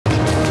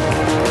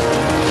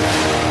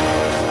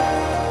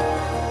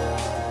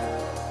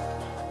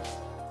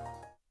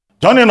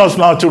Joining us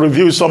now to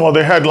review some of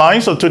the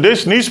headlines of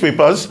today's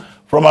newspapers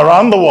from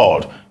around the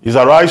world is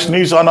Arise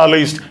News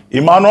analyst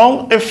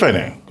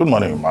Emefiele. Good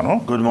morning, Emmanuel.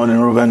 Good morning,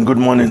 Ruben. Good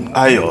morning,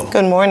 Ayo.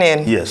 Good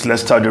morning. Yes,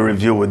 let's start the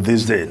review with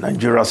this day,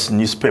 Nigeria's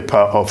newspaper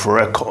of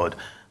record.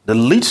 The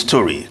lead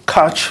story,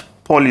 Catch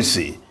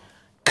Policy,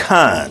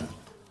 can.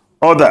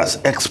 Others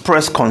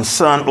express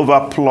concern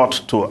over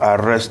plot to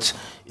arrest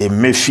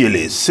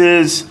Emefiele.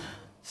 Says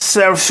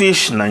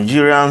selfish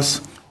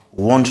Nigerians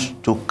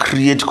want to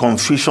create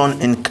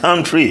confusion in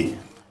country.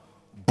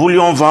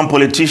 Bullion van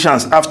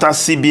politicians after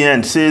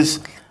CBN, says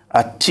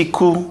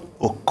Atiku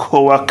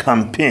Okowa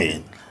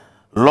campaign.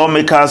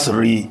 Lawmakers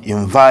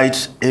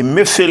re-invite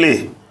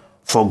Emefiele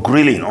for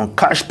grilling on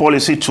cash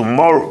policy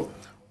tomorrow.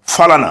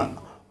 Falana,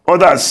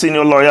 other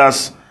senior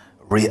lawyers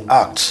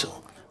react.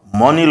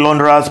 Money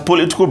launderers,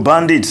 political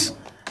bandits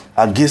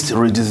against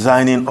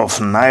redesigning of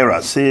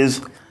Naira,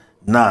 says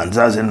NANS,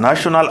 as a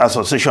National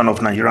Association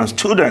of Nigerian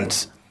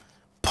Students.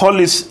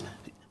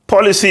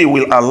 Policy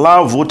will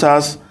allow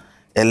voters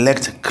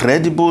elect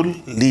credible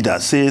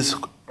leaders, says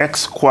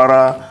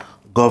ex-Kwara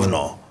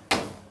Governor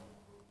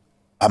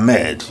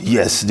Ahmed.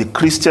 Yes, the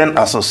Christian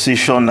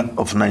Association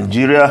of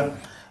Nigeria,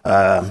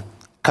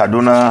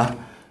 Kaduna,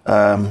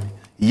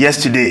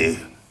 yesterday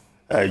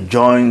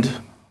joined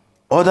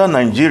other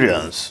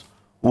Nigerians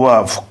who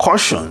have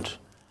cautioned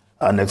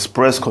and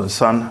expressed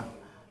concern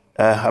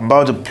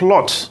about the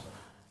plot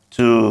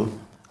to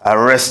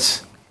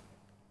arrest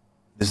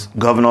this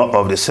governor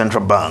of the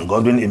central bank,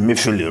 Godwin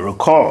Emefiele.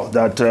 Recall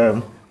that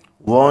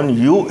one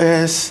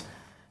U.S.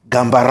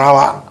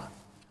 Gambarawa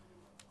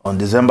on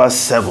December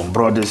 7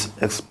 brought this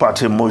ex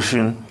parte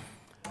motion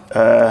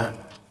to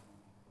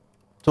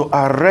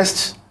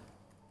arrest,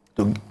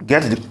 to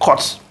get the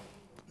court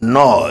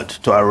nod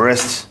to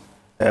arrest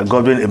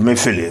Godwin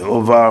Emefiele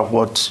over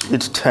what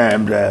it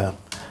termed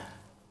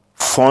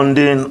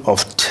funding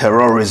of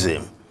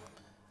terrorism.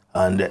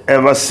 And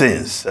ever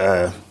since,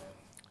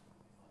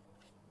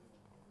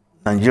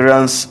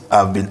 Nigerians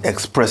have been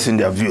expressing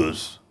their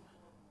views.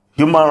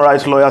 Human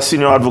rights lawyer,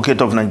 senior advocate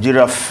of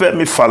Nigeria,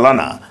 Femi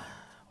Falana,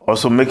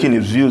 also making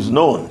his views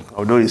known,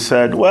 although he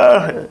said,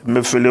 well,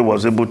 Emefiele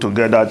was able to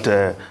get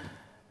that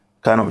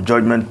kind of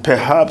judgment.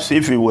 Perhaps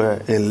if he were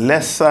a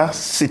lesser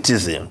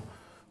citizen,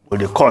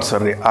 would the courts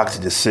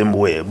react the same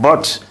way?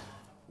 But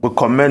we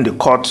commend the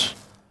court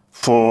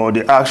for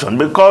the action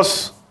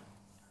because,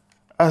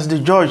 as the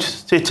judge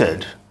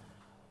stated,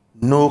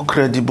 no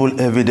credible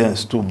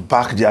evidence to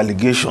back the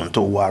allegation to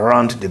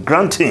warrant the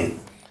granting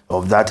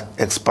of that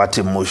ex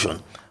parte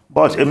motion.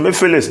 But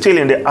Emefiele is still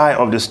in the eye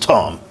of the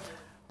storm.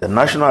 The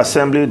National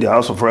Assembly, the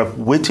House of Reps,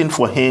 waiting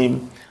for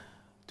him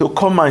to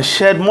come and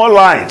shed more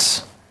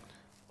light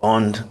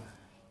on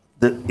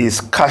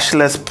his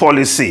cashless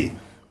policy,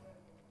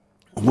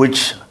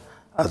 which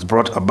has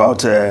brought about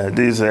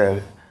this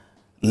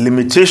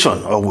limitation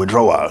of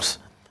withdrawals.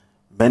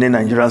 Many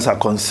Nigerians are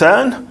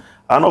concerned,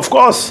 and of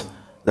course,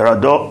 there are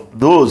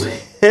those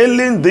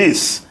hailing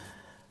this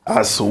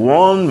as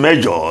one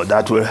measure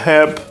that will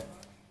help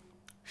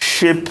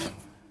shape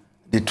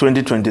the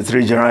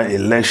 2023 general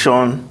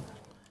election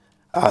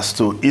as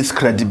to its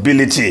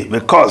credibility,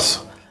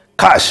 because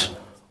cash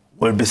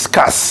will be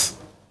scarce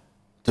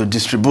to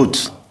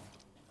distribute.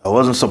 I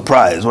wasn't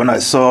surprised when I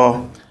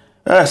saw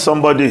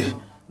somebody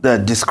there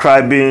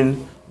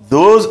describing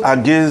those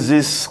against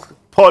this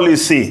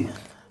policy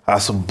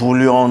as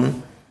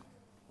bullion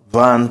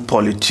van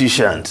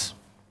politicians.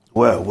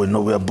 Well, we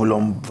know where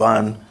bullion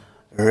van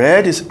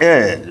read his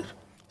head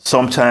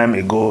some time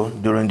ago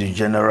during the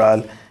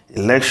general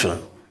election,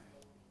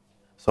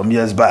 some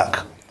years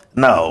back.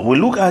 Now, we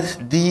look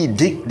at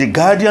the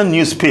Guardian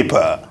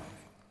newspaper.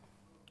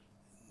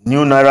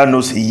 New Naira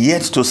notes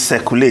yet to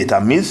circulate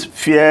amidst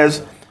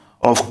fears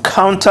of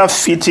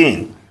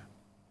counterfeiting.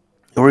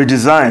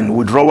 Redesign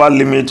withdrawal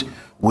limit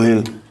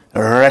will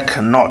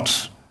wreck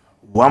not,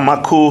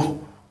 Wamako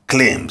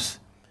claims.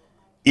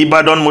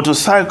 Ibadan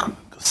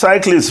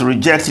motorcyclists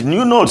reject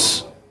new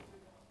notes.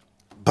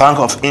 Bank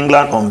of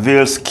England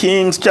unveils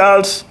King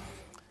Charles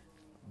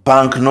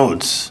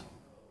banknotes.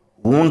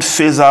 Won't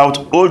phase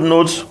out old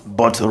notes,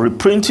 but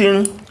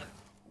reprinting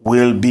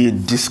will be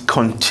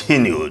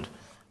discontinued.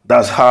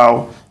 That's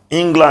how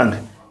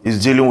England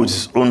is dealing with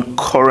its own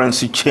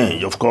currency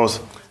change. Of course,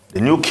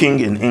 the new king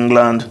in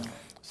England's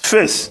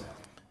face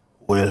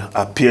will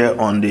appear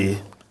on the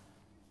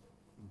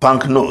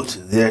banknote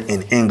there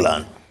in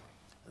England.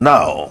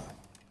 Now,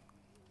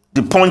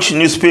 the Punch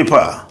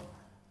newspaper,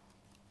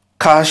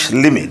 cash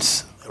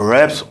limits,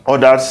 reps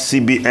ordered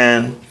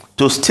CBN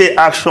to stay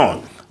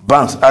action,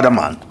 banks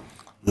adamant.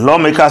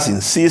 Lawmakers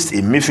insist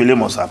Emefiele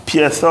must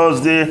appear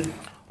Thursday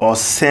or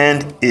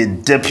send a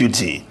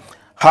deputy.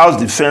 House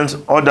Defense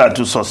ordered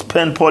to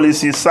suspend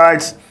policy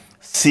cites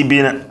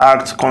CBN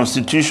Act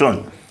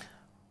Constitution.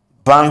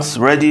 Banks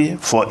ready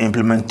for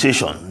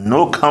implementation.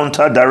 No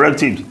counter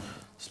directive,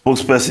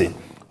 spokesperson.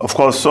 Of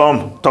course,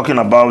 some talking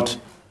about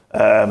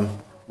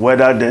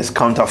whether there's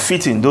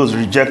counterfeiting, those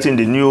rejecting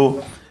the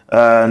new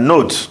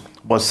notes.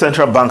 But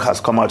Central Bank has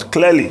come out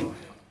clearly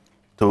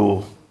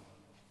to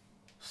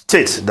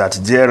state that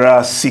there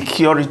are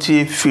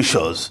security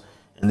features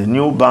in the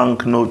new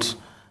banknote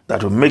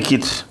that will make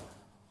it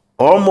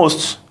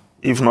almost,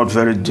 if not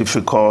very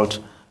difficult,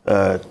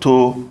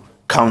 to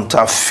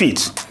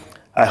counterfeit.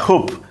 I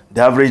hope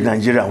the average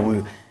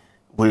Nigerian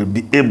will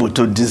be able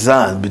to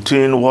discern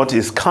between what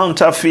is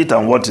counterfeit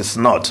and what is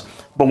not.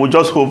 But we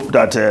just hope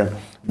that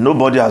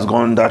nobody has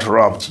gone that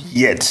route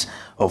yet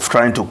of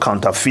trying to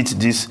counterfeit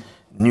this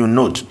new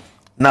note.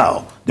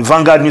 Now, the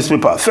Vanguard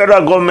newspaper,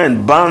 federal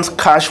government bans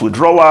cash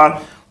withdrawal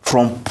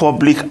from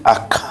public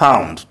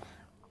account.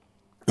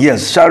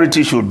 Yes,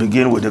 charity should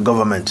begin with the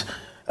government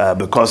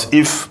because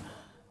if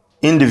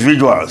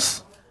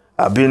individuals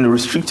are being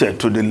restricted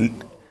to the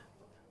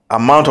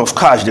amount of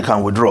cash they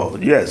can withdraw,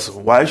 yes,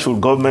 why should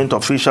government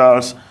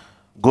officials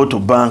go to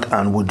bank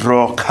and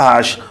withdraw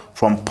cash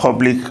from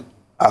public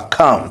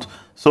account?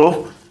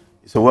 So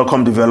it's a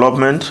welcome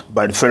development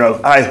by the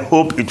federal. I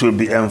hope it will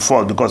be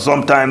enforced because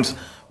sometimes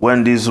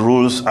when these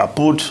rules are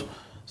put,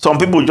 some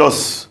people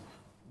just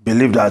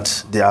believe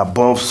that they are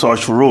above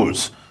such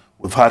rules.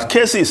 We've had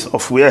cases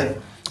of where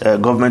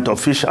government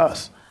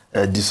officials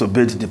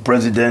disobeyed the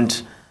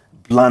president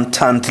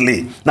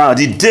blatantly. Now,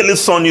 the Daily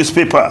Sun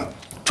newspaper,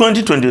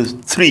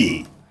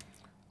 2023,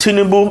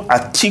 Tinubu,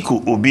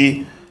 Atiku,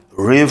 Obi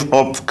rave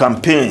up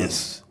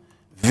campaigns,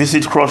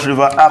 visit Cross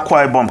River,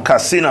 Akwa Ibom,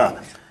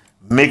 Katsina,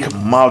 make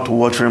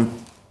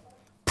mouth-watering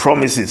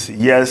promises.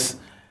 Yes,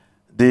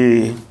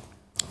 the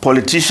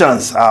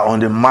politicians are on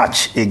the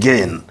march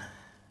again,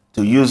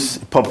 to use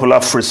popular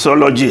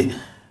phraseology,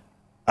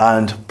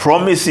 and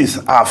promises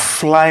are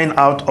flying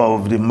out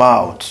of the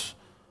mouth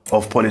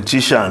of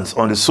politicians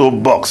on the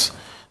soapbox.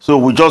 So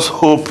we just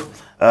hope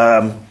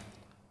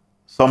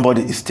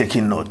somebody is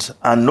taking note,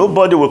 and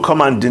nobody will come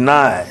and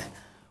deny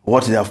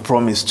what they have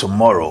promised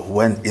tomorrow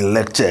when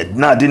elected.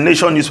 Now, the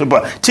Nation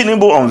newspaper,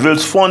 Tinubu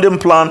unveils funding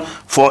plan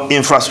for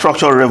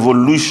infrastructure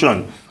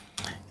revolution.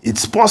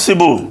 It's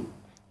possible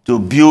to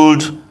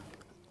build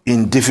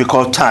in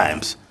difficult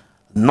times.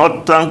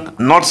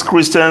 North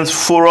Christians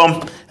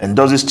Forum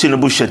endorses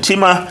Tinubu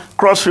Shetima,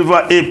 Cross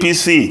River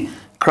APC,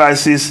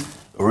 crisis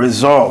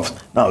resolved.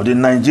 Now, the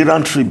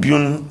Nigerian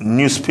Tribune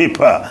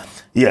newspaper,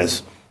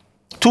 yes,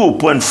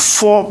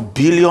 $2.4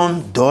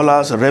 billion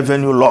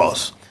revenue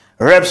loss.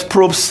 Reps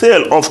probe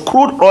sale of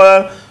crude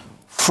oil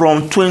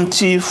from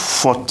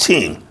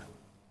 2014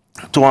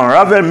 to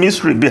unravel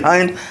mystery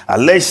behind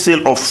alleged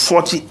sale of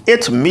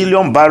 48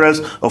 million barrels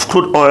of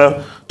crude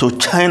oil to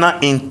China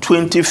in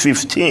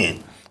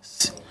 2015.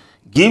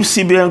 Give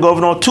CBN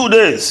governor 2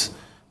 days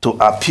to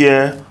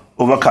appear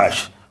over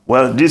cash.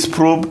 Well, this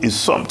probe is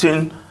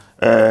something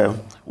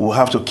we'll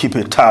have to keep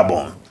a tab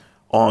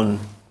on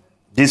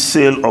this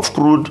sale of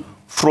crude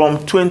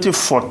from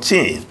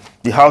 2014.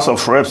 The House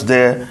of Reps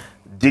there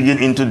digging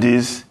into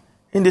this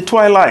in the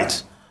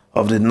twilight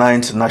of the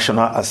 9th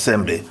National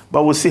Assembly.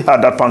 But we'll see how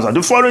that pans out.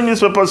 The foreign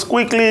newspapers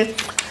quickly.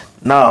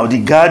 Now, the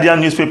Guardian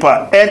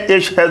newspaper,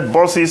 NHS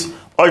bosses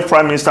urge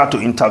Prime Minister to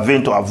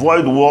intervene to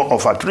avoid war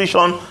of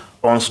attrition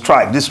on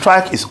strike. The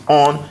strike is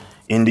on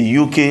in the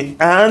UK,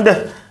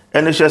 and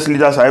NHS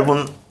leaders are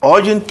even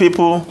urging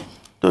people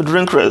to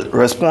drink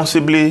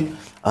responsibly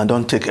and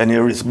don't take any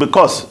risk,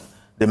 because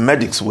the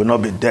medics will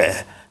not be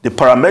there. The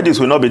paramedics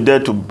will not be there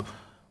to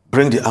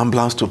bring the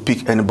ambulance to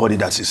pick anybody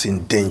that is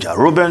in danger.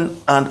 Ruben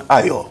and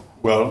Ayo.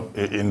 Well,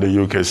 in the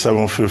UK,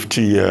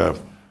 750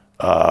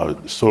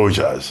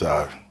 soldiers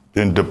are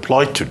being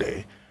deployed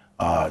today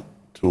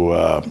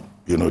to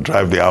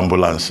drive the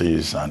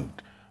ambulances and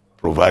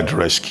provide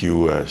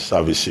rescue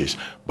services.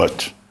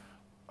 But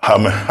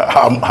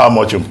how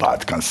much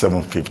impact can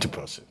 750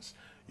 persons,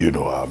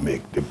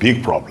 make? The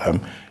big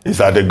problem is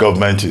that the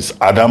government is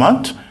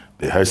adamant.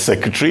 The health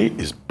secretary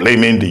is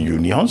blaming the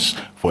unions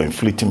for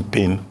inflicting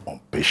pain on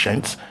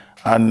patients.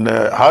 And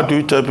how do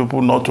you tell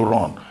people not to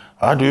run?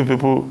 How do you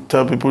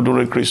tell people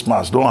during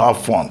Christmas, don't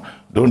have fun,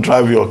 don't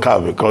drive your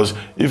car, because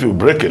if you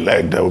break a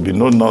leg, there will be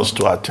no nurse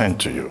to attend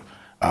to you.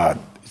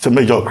 It's a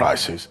major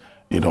crisis,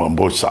 on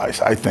both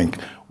sides. I think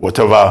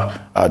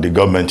whatever the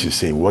government is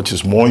saying, what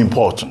is more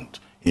important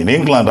in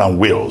England and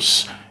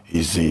Wales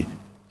is the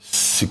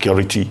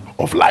security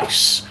of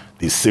lives,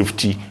 the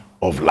safety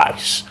of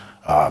lives.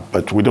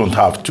 But we don't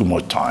have too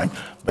much time.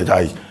 But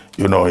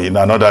in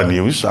another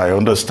news, I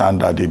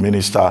understand that the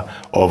Minister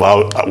of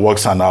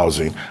Works and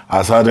Housing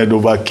has handed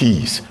over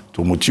keys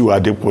to Mutiu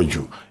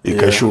Adepoju,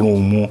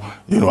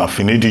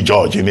 Affinity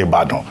George in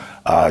Ibadan.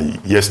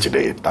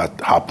 Yesterday that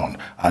happened,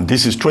 and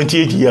this is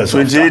 28 years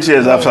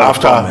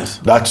after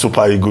that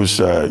Super Eagles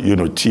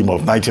team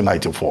of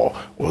 1994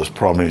 was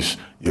promised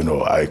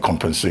a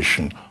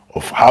compensation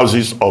of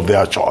houses of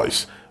their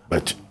choice.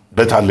 But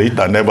better late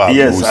than never.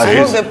 Yes, I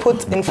hope they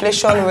put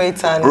inflation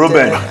rates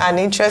and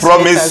interest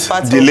rates as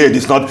part of delayed.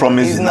 It's not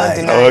promised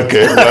denied.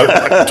 Okay,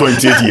 well,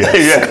 28 years.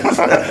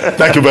 Yes.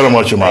 Thank you very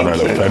much, Emmanuel.